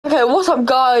Okay, what's up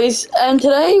guys? And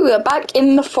today we are back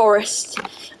in the forest.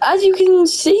 As you can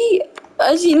see,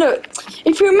 as you know,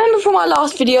 if you remember from our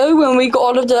last video when we got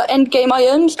all of the end game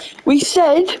items, we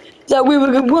said that we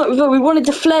wanted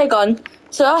the flare gun.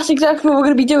 So that's exactly what we're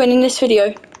going to be doing in this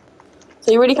video.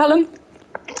 So you ready, Callum?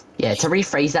 Yeah, to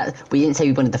rephrase that, we didn't say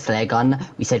we wanted the flare gun.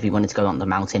 We said we wanted to go on the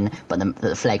mountain, but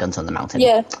the flare gun's on the mountain.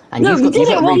 Yeah. And No, we did you've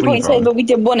at got the one point rebreather say, on. but we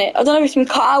did want it. I don't know if it's been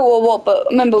cut out or what, but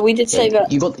remember we did say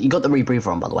that. You got the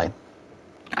rebreather on, by the way.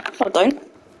 I don't.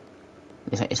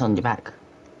 It's on your back.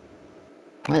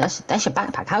 Wait, that's your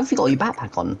backpack. How have you got your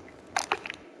backpack on?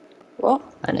 What?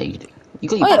 I know you do. You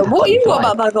got your Oh yeah, backpack what on. you got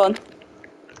Why? backpack on?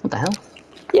 What the hell?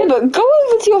 Yeah, but go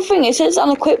over to your thing. It says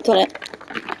unequipped on it.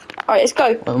 Alright, let's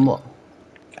go. What?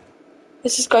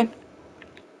 Let's just go.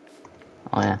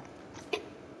 Oh yeah.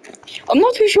 I'm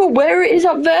not too sure where it is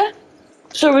up there,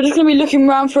 so we're just gonna be looking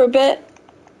around for a bit.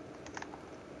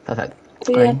 Perfect.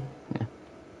 So, Green. Yeah.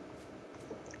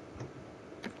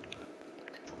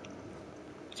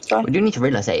 Sorry. We do need to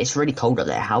realise that it's really cold up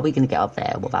there. How are we going to get up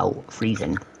there without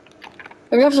freezing?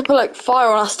 We're gonna have to put like fire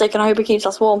on our stick and I hope it keeps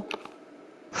us warm.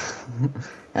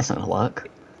 That's not going to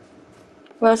work.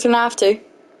 Well, it's gonna have to.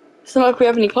 It's not like we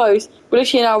have any clothes. We're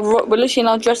literally in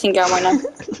our dressing gown right now.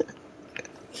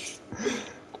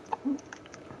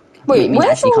 Wait,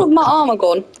 where's all of my armor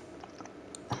gone?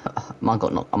 Mine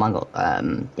got,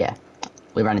 yeah.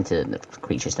 We ran into the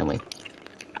creatures, didn't we?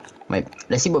 Wait,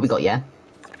 let's see what we got, yeah?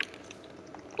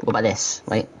 What about this?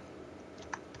 Wait.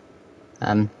 Do you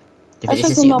think That's this like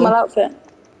is a suitable? normal outfit.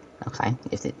 Okay,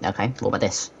 okay, what about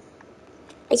this?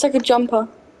 It's like a jumper.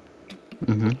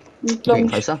 Getting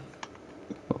closer.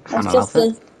 That's Camo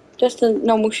outfit. just a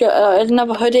normal shirt.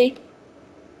 Another hoodie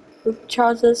with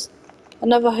trousers.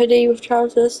 Another hoodie with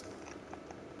trousers.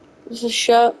 This is a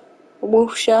shirt, a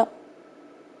wolf shirt.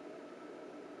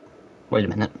 Wait a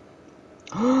minute.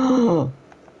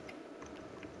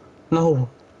 No!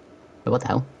 Wait, what the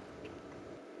hell?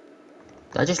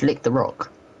 Did I just lick the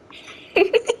rock?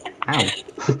 Ow.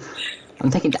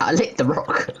 I licked the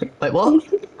rock. Wait, what?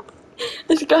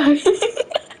 Let's go.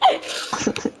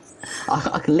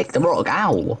 I can lick the rock.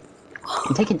 Ow.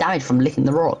 I'm taking damage from licking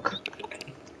the rock.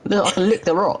 Look, I can lick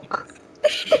the rock.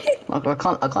 I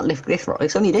can't lick this rock.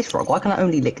 It's only this rock. Why can I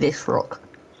only lick this rock?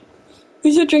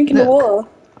 Who's you drinking the water?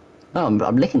 No,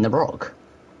 I'm licking the rock.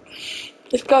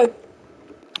 Let's go.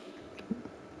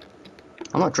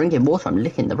 I'm not drinking water, I'm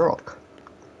licking the rock.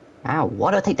 Ow,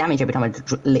 why do I take damage every time I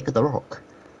lick the rock?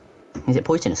 Is it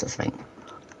poisonous or something?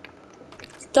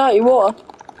 It's dirty water.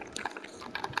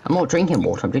 I'm not drinking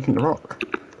water, I'm drinking the rock.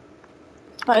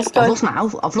 Right, let's go.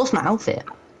 I've lost my outfit.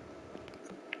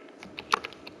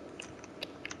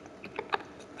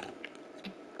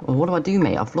 Well, what do I do,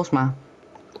 mate? I've lost my...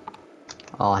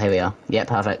 Oh, here we are. Yeah,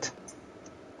 perfect.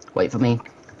 Wait for me.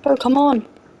 Oh, come on.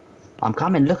 I'm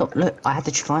coming, look, I had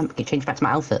to try and change back to my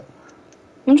outfit.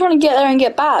 I'm trying to get there and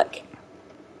get back.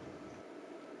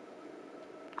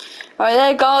 Alright,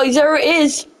 there guys, there it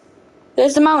is.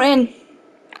 There's the mountain.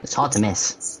 It's hard to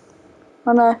miss.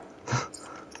 I know.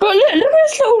 But look at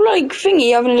this little like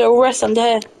thingy having a little rest under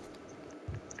here.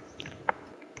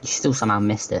 You still somehow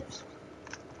missed it.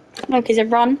 No, because it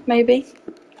run, maybe.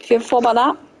 If you ever thought about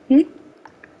that?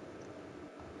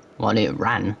 Well, I knew it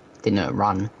ran. Didn't know it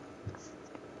run.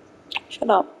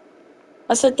 Shut up.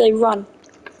 I said they run.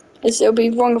 It'll be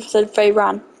wrong if I said they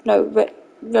ran. No,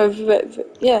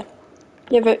 yeah.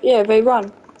 Yeah, they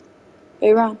run.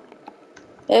 They ran.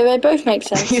 Yeah, they both make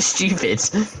sense. You're stupid.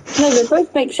 No, they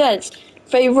both make sense.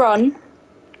 They run,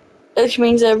 which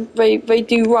means they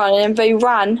do run, and they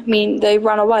ran mean they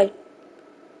ran away.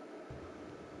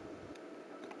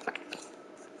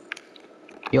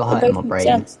 You're hurting my brain.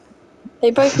 Sense.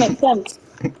 They both make sense.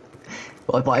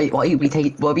 Why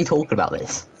are we talking about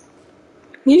this?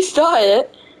 You started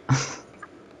it.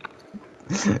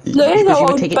 Look, here's our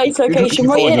old base location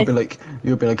right here.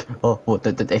 You'll be like, oh, what?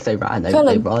 If they ran, they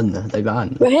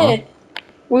ran. We're here. Huh?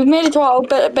 We've made it to our old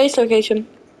base location.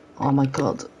 Oh my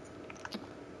god.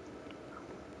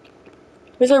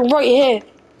 We're like right here.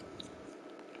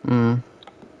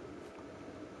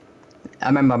 I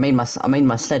remember I made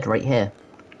my sled right here.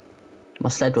 My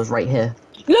sled was right here.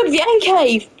 Look, the end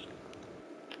cave.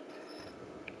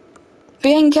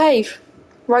 The end cave.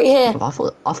 Right here. I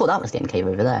thought that was the end cave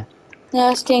over there. Yeah,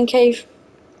 that's the end cave.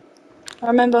 I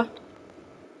remember.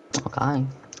 Okay. Can't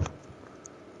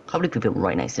believe people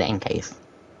right next to the end cave.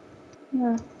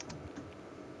 Yeah.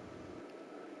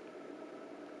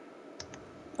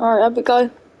 Alright, up we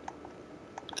go.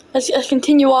 Let's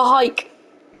continue our hike.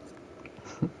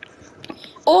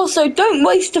 Also, don't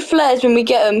waste the flares when we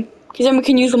get them, because then we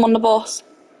can use them on the boss.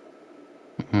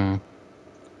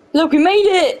 Look, we made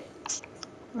it!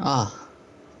 Oh.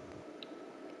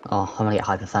 Oh, I'm gonna get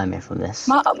hypothermia from this.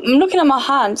 I'm looking at my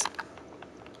hands.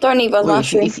 Don't eat that Well,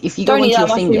 mushroom. if you go Don't eat onto that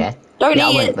your thing, mushroom. yeah. Don't Yeah,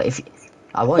 I eat won't. it. But if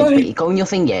I won't. But Don't. you go on your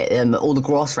thing, yeah. All the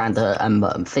grass around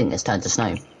the thing has turned to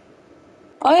snow.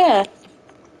 Oh yeah.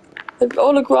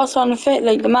 All the grass on the fit,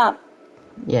 like the map.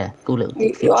 Yeah, cool little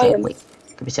Your feature. item. Wait,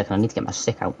 give me a second. I need to get my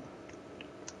stick out.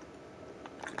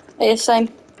 Yeah, same.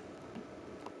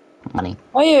 Money.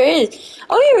 Oh yeah, it is.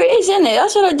 Oh yeah, it is, isn't it?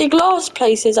 That's where like the glass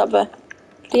place is up there.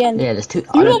 The end. Yeah, there's two.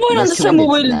 You not won't There's two understand what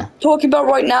endings in we're there. talking about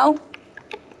right now,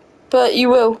 but you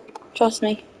will. Trust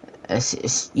me.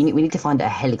 We need to find a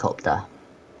helicopter.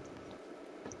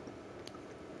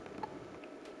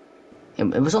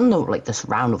 It was on the this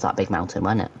round of that big mountain,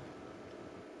 wasn't it?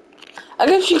 I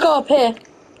guess you got up here.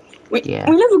 We Yeah.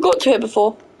 never got to it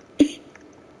before. We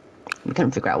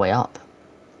couldn't figure out a way up.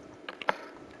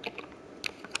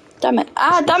 Damn it!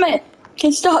 Ah, damn it!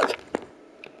 Get stuck.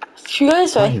 Should we go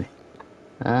this way?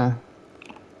 No.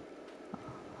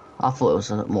 I thought it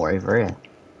was more over here.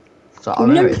 So I We've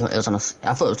remember never, it was on.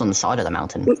 I thought it was on the side of the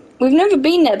mountain. we've never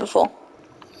been there before.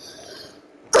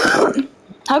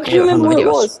 How could you Yeah, on remember the where it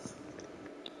videos. was?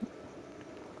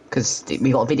 Because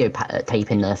we got a video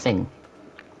tape in the thing.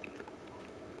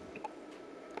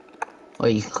 Oh,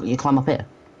 you climb up here.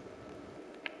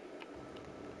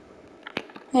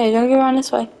 Yeah, you gotta go around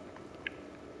this way.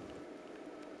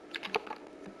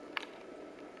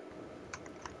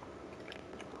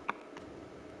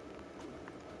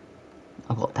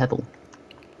 I've got a pebble.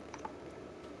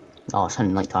 Oh, it's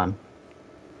only night time.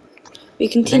 We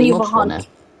Is there any continue the mobs spawn there? hunt.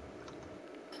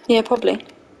 Yeah, probably.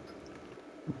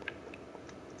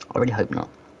 I really hope not.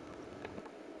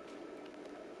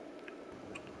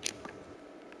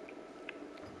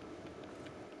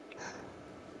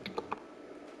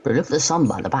 Bro, look at the sun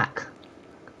by the back.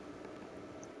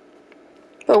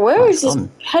 But where Oh, is it's this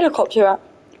gone. helicopter at?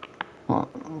 Well,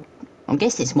 I'm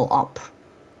guessing it's more up.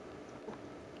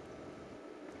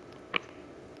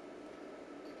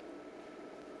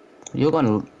 You're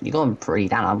going pretty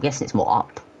down. I'm guessing it's more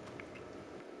up.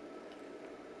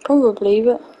 Probably,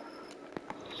 but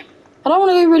I don't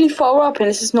want to go really far up, and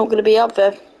it's just not going to be up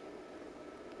there.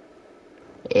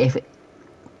 If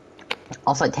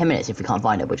after like 10 minutes, if we can't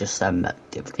find it, we'll just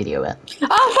video it.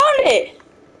 I found it.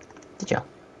 Did you?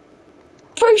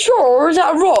 Pretty sure, or is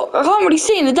that a rock? I can't really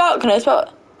see in the darkness,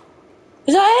 but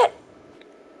is that it?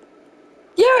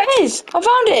 Yeah, it is. I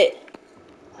found it.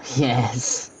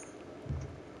 Yes.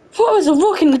 I thought it was a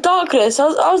rock in the darkness. I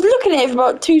was looking at it for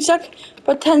about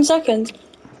 10 seconds.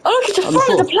 Oh, look, it's the On the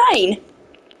front of floor. the plane.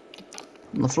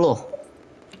 On the floor.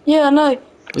 Yeah, I know. We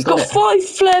It's got got it. 5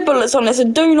 flare bullets on it, so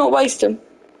do not waste them.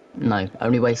 No,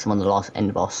 only waste them on the last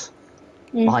end boss.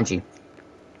 Behind you.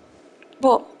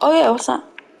 What? Oh yeah, what's that?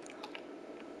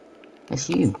 It's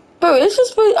you. Bro, this is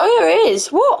supposed. Oh yeah, it is.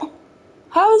 What?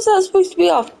 How is that supposed to be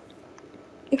off?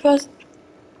 Because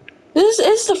this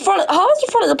is the front. How is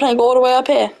the front of the plane go all the way up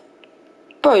here?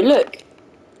 Bro, look.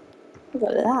 Look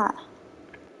at that.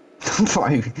 Bro.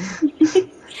 Now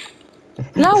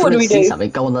If you what do want we to see do? something,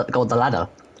 go on the ladder.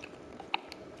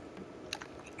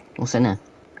 What's in there?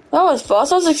 That was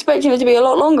fast. I was expecting it to be a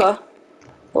lot longer.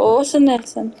 Oh, what's in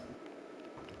this then?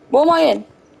 What am I in?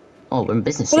 Oh, we're in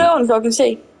business Put it suit. on so I can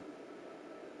see.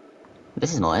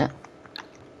 This is not it.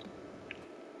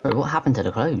 Bro, what happened to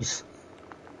the clothes?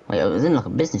 Wait, it was in like a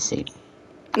business suit.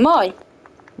 Am I?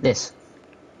 This.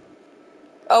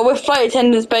 Oh, we're flight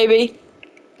attendants, baby.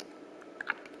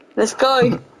 Let's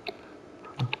go.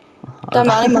 Damn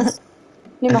man, I must.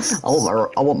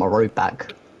 I want my robe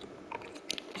back.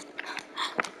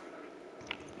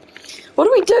 What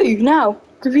do we do now?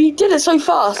 Because we did it so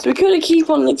fast. We could have keep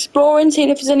on exploring, seeing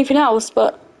if there's anything else,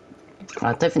 but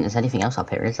I don't think there's anything else up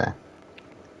here, is there?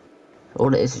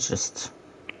 All it is just...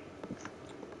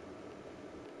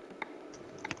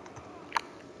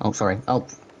 Oh, sorry. Oh.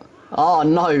 Oh,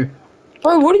 no!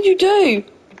 bro, what did you do?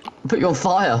 I put you on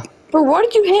fire! Bro, why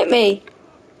did you hit me?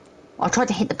 I tried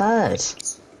to hit the bird!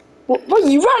 What,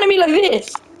 you ran at me like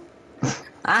this?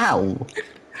 Ow!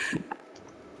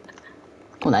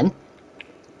 Come on then.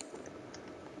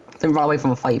 Don't run away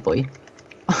from a fight, boy.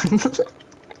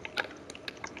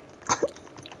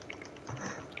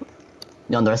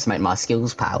 You underestimate my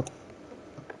skills, pal.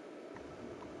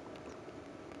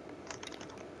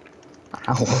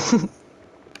 Ow.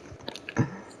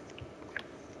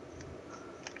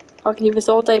 I can do this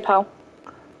all day, pal.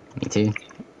 Me too.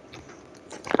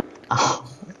 Oh,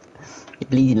 you're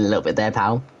bleeding a little bit there,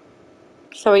 pal.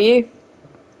 So are you.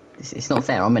 It's not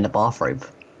fair, I'm in a bathrobe.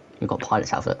 You've got a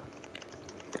pilot's outfit.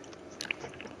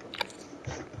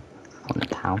 On the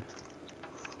pal.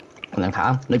 On them, pal.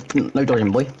 pal. No, no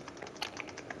dodging, boy.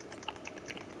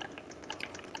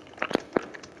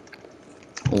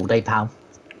 All day, pal.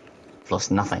 Lost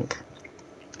nothing.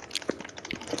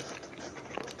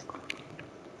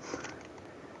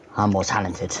 I'm more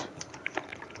talented.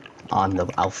 I'm the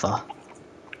alpha.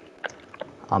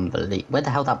 Unbelievable. Where the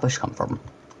hell did that bush come from?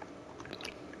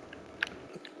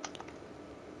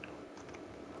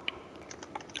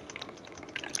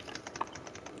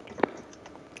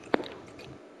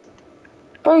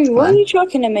 Bro, why are Where? you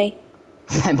chucking at me?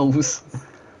 Pebbles.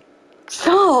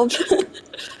 Stop!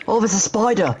 Oh, there's a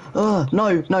spider. No,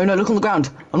 no, no, look on the ground.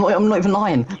 I'm not even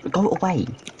lying. Go away.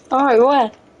 Alright,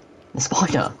 where? The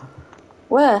spider.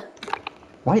 Where?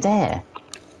 Right there.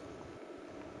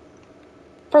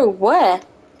 Bro, where?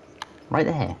 Right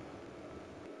there.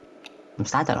 I'm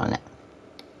standing on it.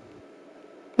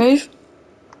 Move.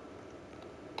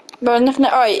 Bro, nothing.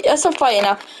 Alright, let's stop fighting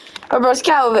now. Bro, let's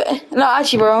get out of it. No,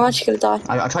 actually, bro, I'm actually gonna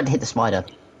die. I tried to hit the spider.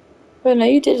 Bro, no,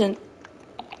 you didn't.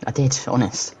 I did,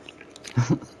 honest.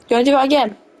 You wanna do it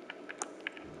again?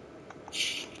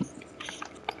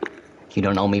 You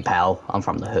don't know me, pal. I'm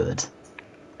from the hood.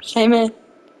 Same here.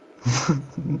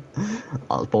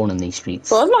 I was born in these streets.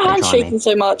 Bro, why's my Don't hand try me. shaking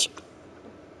so much?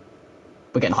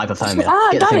 We're getting hypothermia. Ah,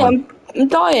 Get the thing on. damn it, I'm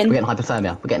dying. We're getting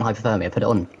hypothermia. We're getting hypothermia. Put it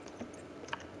on.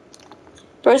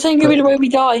 Bro, this ain't gonna be the way we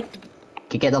die.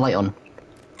 Get the light on.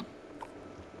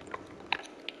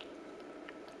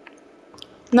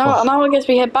 No, Oh. now I guess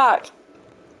we head back.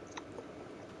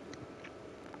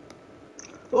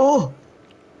 Oh!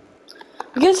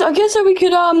 I guess that we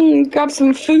could grab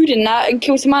some food in that and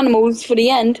kill some animals for the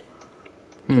end.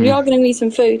 We are gonna need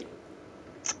some food.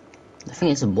 The thing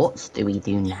is, what do we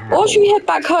do now? Or should we head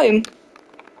back home?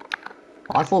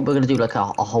 I thought we were gonna do like a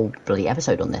whole bloody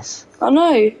episode on this. I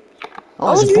know. Oh,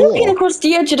 I there's was a looking boar. across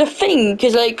the edge of the thing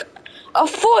because, like, I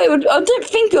thought it would. I didn't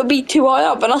think it would be too high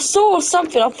up, and I saw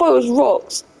something. I thought it was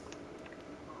rocks.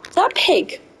 Is that a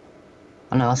pig?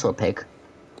 I know, I saw a pig.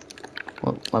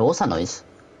 Wait, what's that noise?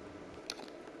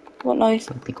 What noise?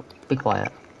 Be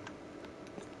quiet.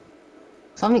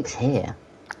 Something's here.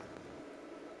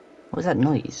 What is that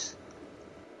noise?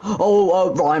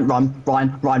 Oh, Ryan,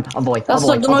 avoid, That's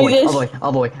what the noise is.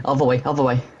 avoid.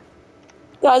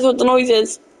 That's what the noise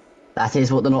is. That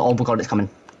is what the noise. Oh my god, it's coming.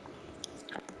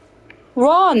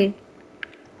 Run!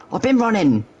 I've been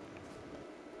running.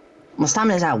 My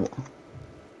stamina's out.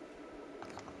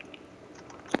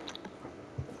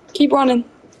 Keep running.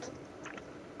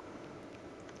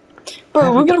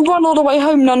 Bro, we're gonna run all the way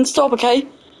home non-stop, okay?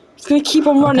 Just gonna keep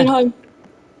on running home.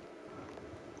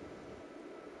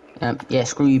 Yeah,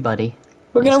 screw you, buddy.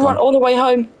 We're gonna run all the way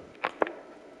home.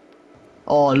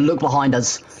 Oh, look behind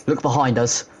us. Look behind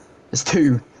us. There's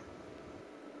two.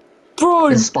 Bro!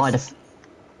 There's a spider.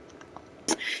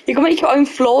 You can make your own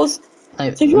floors. No,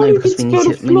 So if you no, want, because can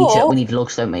build a floor. we need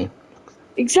logs, don't we?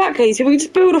 Exactly, so we can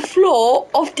just build a floor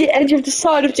off the edge of the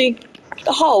side of the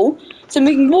hole, so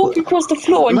we can walk across the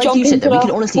floor and Like jump you said, into we the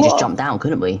could honestly just water. jump down,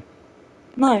 couldn't we?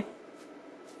 No,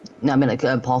 No, I mean like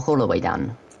park all the way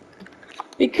down.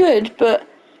 we could, but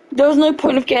there was no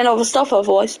point of getting all the stuff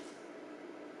otherwise.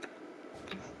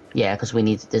 Yeah, because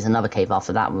there's another cave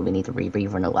after that where we need to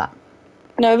rebreathe and all that.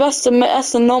 No, that's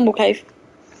the normal cave.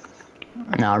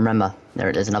 No, I remember.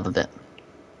 There's another bit.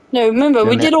 No, remember,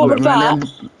 we did all of that,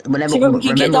 Remember, so we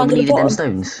could get down we to the needed them bottom.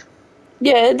 stones.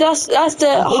 Yeah, that's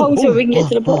the hole so we can get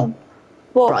to the bottom.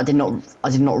 What? But I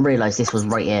did not realise this was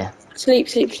right here. Sleep.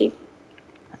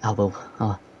 Oh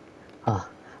well.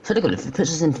 So look at it. If it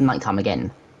puts us into nighttime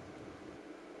again.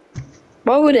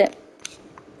 Why would it?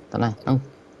 Don't know. Oh.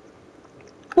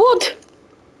 What?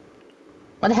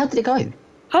 Where the hell did it go?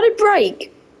 How did it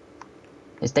break?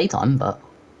 It's daytime, but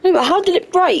No, but how did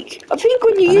it break? I think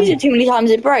when you use it too many times,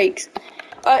 it breaks.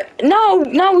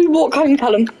 Now we walk home,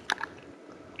 Callum.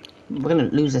 we're gonna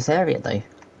lose this area though.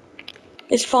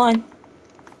 It's fine.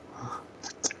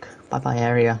 Bye bye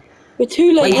area. We're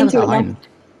too Where late the hell's into our it home? now.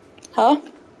 Huh?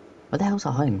 Where the hell's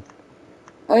our home?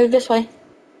 Over this way.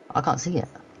 I can't see it.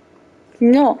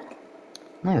 No.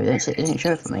 No, it didn't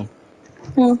show it for me.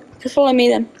 Well, just follow me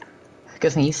then.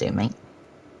 Good thing you see it, mate.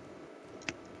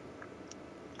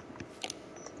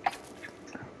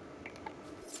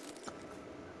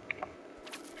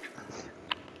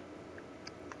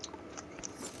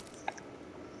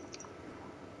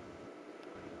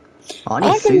 Oh, I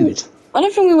need food. I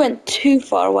don't think we went too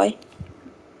far away.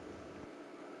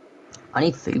 I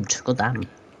need food. God damn.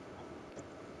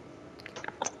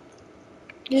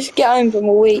 Just get home from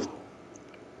a week.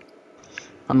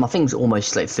 And my thing's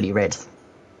almost like fully red.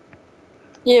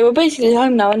 Yeah, we're basically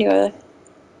home now anyway.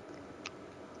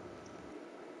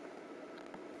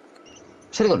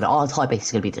 It swear to God, our entire base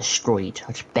is gonna be destroyed.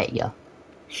 I just bet you.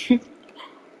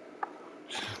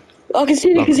 I can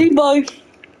see the Welcome gazebo.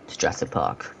 to Jurassic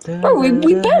Park. Bro,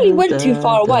 we barely went too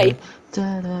far away.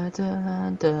 Guys,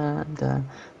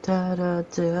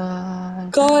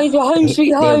 we're home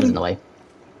sweet The hill was in home. the way.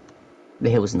 The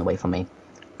hill was in the way from me.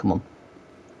 Come on.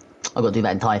 I've got to do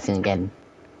that entire thing again.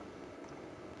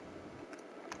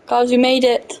 Guys, we made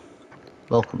it.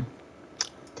 Welcome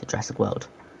to Jurassic World.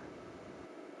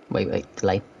 Wait,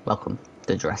 delay. Welcome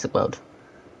to Jurassic World.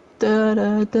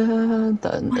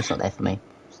 It's not there for me.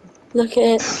 Look at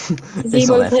it. It's not Gazebo's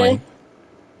there for here. me.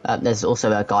 There's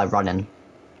also a guy running.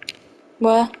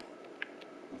 Where?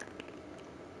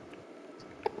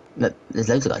 Look, there's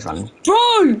loads of guys running.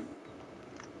 Bro!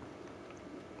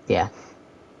 Yeah.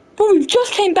 Bro, we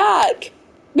just came back.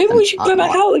 Maybe we should go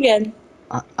back out again.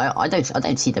 I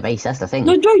don't see the base. That's the thing.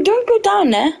 No, don't go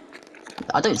down there.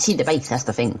 I don't see the base. That's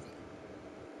the thing.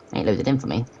 Ain't loaded in for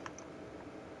me.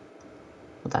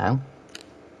 What the hell?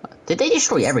 Did they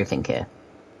destroy everything here?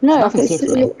 No, Nothing's here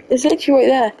for me. it's literally right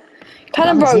there.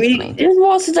 Callum, bro, just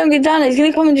whilst don't get down there, he's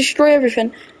gonna come and destroy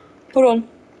everything. Hold on.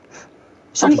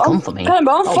 It's already come for me. Callum,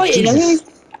 bro, I'm fighting.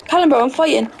 Callum, bro, I'm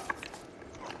fighting.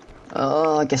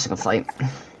 Oh, I guess I can fight.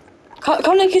 Come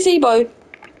to the gazebo.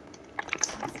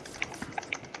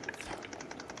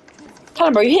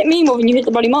 Callum, bro, you hit me more than you hit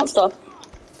the bloody monster.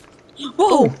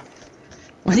 Whoa! Ooh.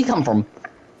 Where'd he come from?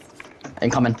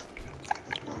 Incoming.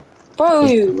 Bro,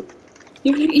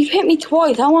 you've hit me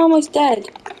twice. I'm almost dead.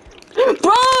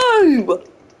 Bro!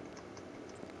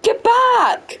 Get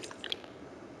back!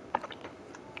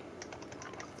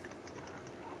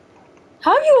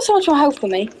 How have you got so much more health for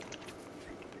me?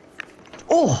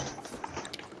 Oh!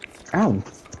 Ow.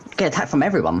 Get attacked from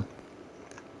everyone.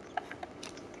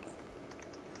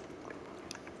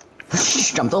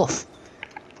 Just jumped off.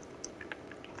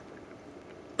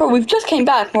 Bro, we've just came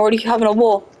back and we're already having a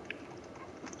war.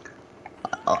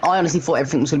 I honestly thought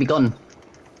everything was gonna be gone.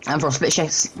 And for a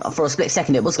split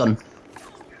second it was gone.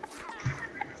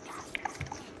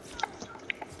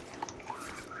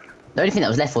 The only thing that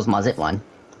was left was my zipline.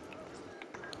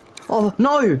 Oh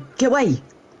no! Get away!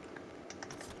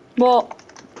 What?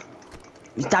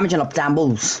 He's damaging up damn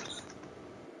walls.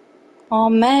 Oh,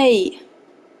 mate.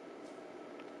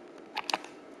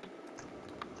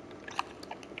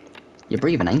 You're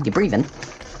breathing, eh? You're breathing.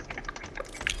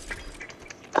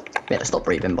 Better stop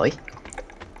breathing, boy.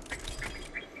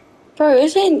 Bro,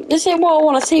 this ain't what I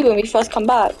want to see when we first come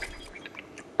back.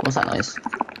 What's that noise?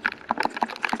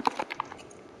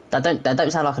 That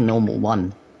don't sound like a normal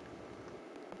one.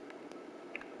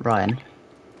 Ryan.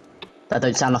 That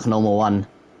don't sound like a normal one.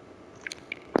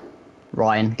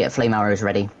 Ryan, get flame arrows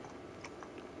ready.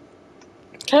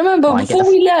 Can I remember Ryan, before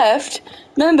we left?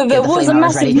 Remember there was a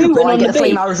massive movement Ryan, on get the the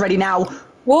flame beach. arrows ready now.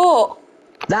 What?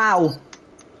 Now.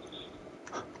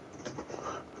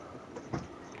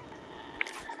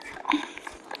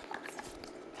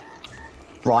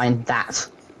 Ryan, that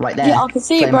right there. Yeah, I can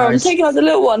see flame it, bro. arrows. I'm taking out the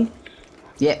little one.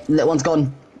 Yeah, little one's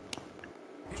gone.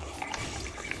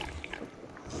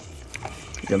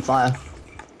 He's on fire.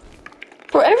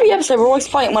 For every episode, we're always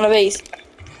fighting one of these.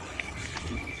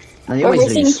 And you We're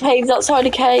always in lose. caves, outside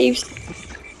of caves.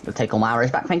 We'll take all my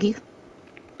arrows back, thank you.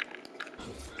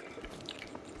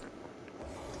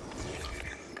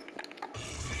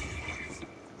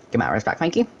 Get my arrows back,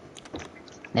 thank you.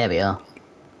 There we are.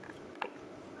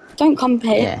 Don't come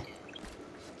here. Yeah.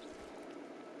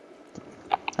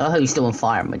 I love how he's still on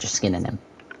fire and we're just skinning him.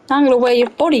 I'm gonna wear your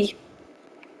body.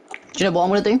 Do you know what I'm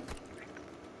gonna do?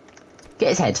 Get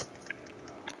his head.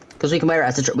 Because we can wear it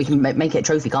as a we can make it a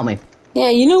trophy, can't we? Yeah,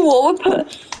 you know what?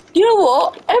 You know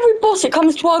what? Every boss that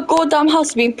comes to our goddamn house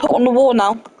is being put on the wall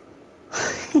now.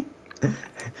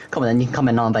 Come on then, you can come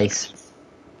in on base.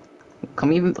 Can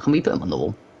we put him on the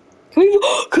wall? Can we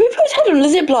put his head on the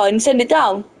zip line and send it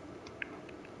down?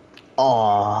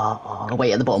 Oh,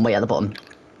 wait at the bottom, wait at the bottom.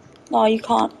 No, you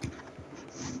can't.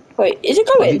 Wait, is it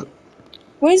going?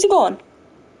 Where's it gone?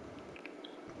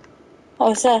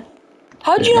 Oh, it's there.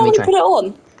 How do you know when to put it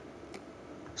on?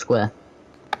 Square.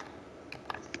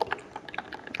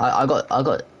 I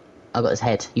got his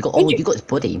head. You got you got his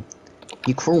body.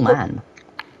 You cruel man.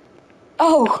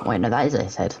 Oh. Wait, no, that is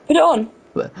his head. Put it on.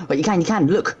 But you can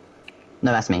look.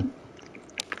 No, that's me.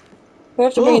 We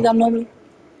have to bring it down normally.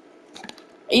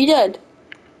 Are you dead?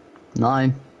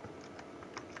 No.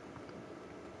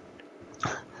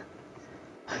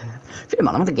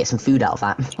 Man, I'm gonna get some food out of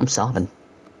that. I'm starving.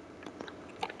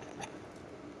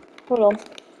 Hold on.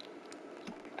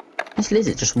 This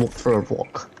lizard just walked through a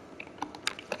rock.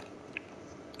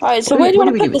 Alright, so where do you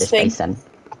want to put this thing? Then?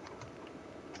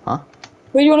 Huh?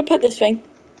 Where do you want to put this thing?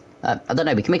 I don't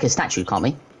know. We can make a statue, can't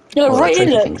we? Yeah, Or right in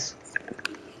trophy it. things.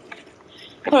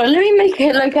 Hold on, let me make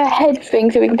it like a head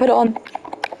thing so we can put it on.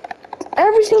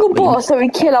 Every single Wait, boss that we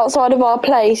kill outside of our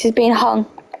place is being hung.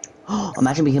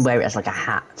 Imagine we can wear it as like a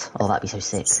hat. Oh, that'd be so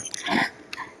sick.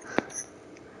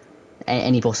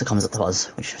 Any boss that comes up to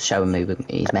us, we should show him who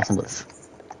he's messing with.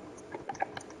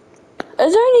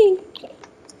 There's only...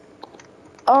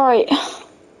 Alright.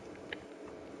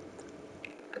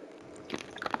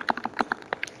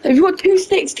 If you've got 2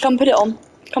 sticks, come put it on.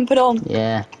 Come put it on.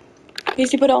 Yeah.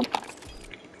 Easy put it on.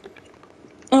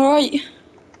 Alright. You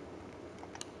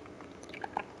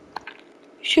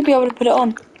should be able to put it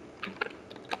on.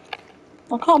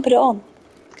 I can't put it on.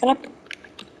 Can I?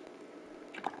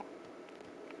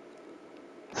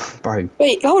 Bro.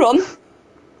 Wait, hold on.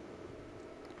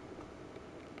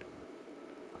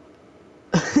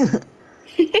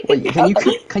 Wait, can you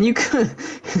cook? Can you cook?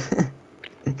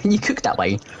 Can you cook that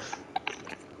way?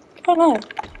 I don't know.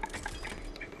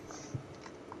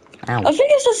 Ow. I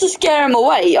think it's just to scare him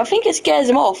away. I think it scares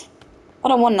him off. I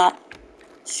don't want that.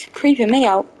 It's creeping me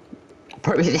out.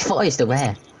 Bro, this fire's still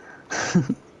there.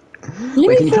 Let Wait,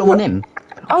 me can you put him on him?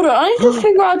 Hold on, I need to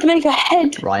figure out how to make a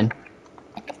head. Ryan,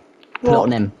 put it What?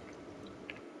 on him.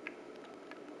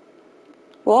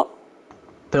 What?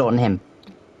 Put it on him.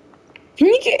 Can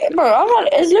you get... Bro,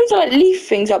 there's loads of like leaf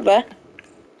things up there.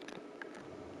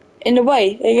 In the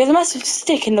way. There's a massive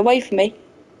stick in the way for me.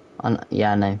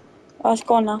 Yeah, I know. Oh, it's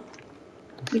gone now.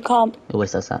 You can't. It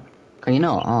always does that. Can you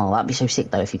not? Oh, that'd be so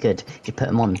sick though if you could. Just put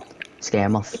him on, scare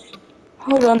him off.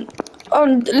 Hold on. Oh,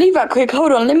 leave that quick.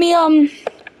 Hold on. Let me,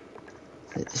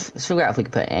 Let's figure out if we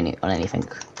can put it on anything.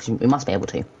 'Cause we must be able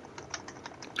to.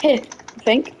 Here, I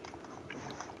think.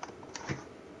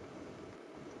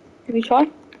 Can we try?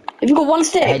 Have you got 1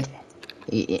 stick? Head.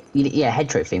 Yeah, head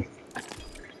trophy.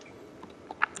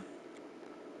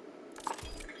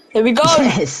 Here we go.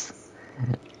 Yes.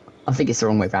 I think it's the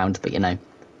wrong way round, but you know.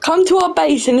 Come to our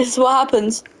base and this is what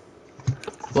happens.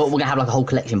 Well, we're gonna have like a whole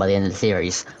collection by the end of the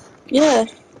series. Yeah.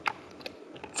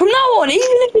 From now on, even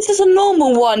if it's just a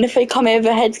normal one, if they come here with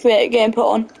a head getting put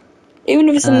on. Even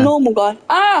if it's a normal guy.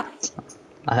 Ah!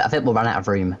 I think we'll run out of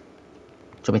room. Do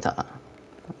you want me to?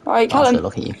 Alright, I'll Callum. still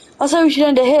look at you. I say we should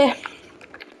end it here.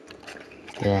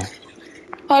 Yeah.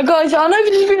 Alright guys, I know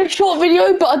this has been a short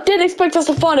video, but I didn't expect us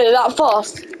to find it that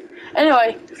fast.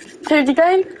 Anyway, save the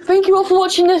game. Thank you all for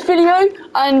watching this video,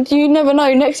 and you never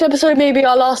know, next episode may be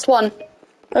our last one.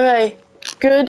 Okay, good.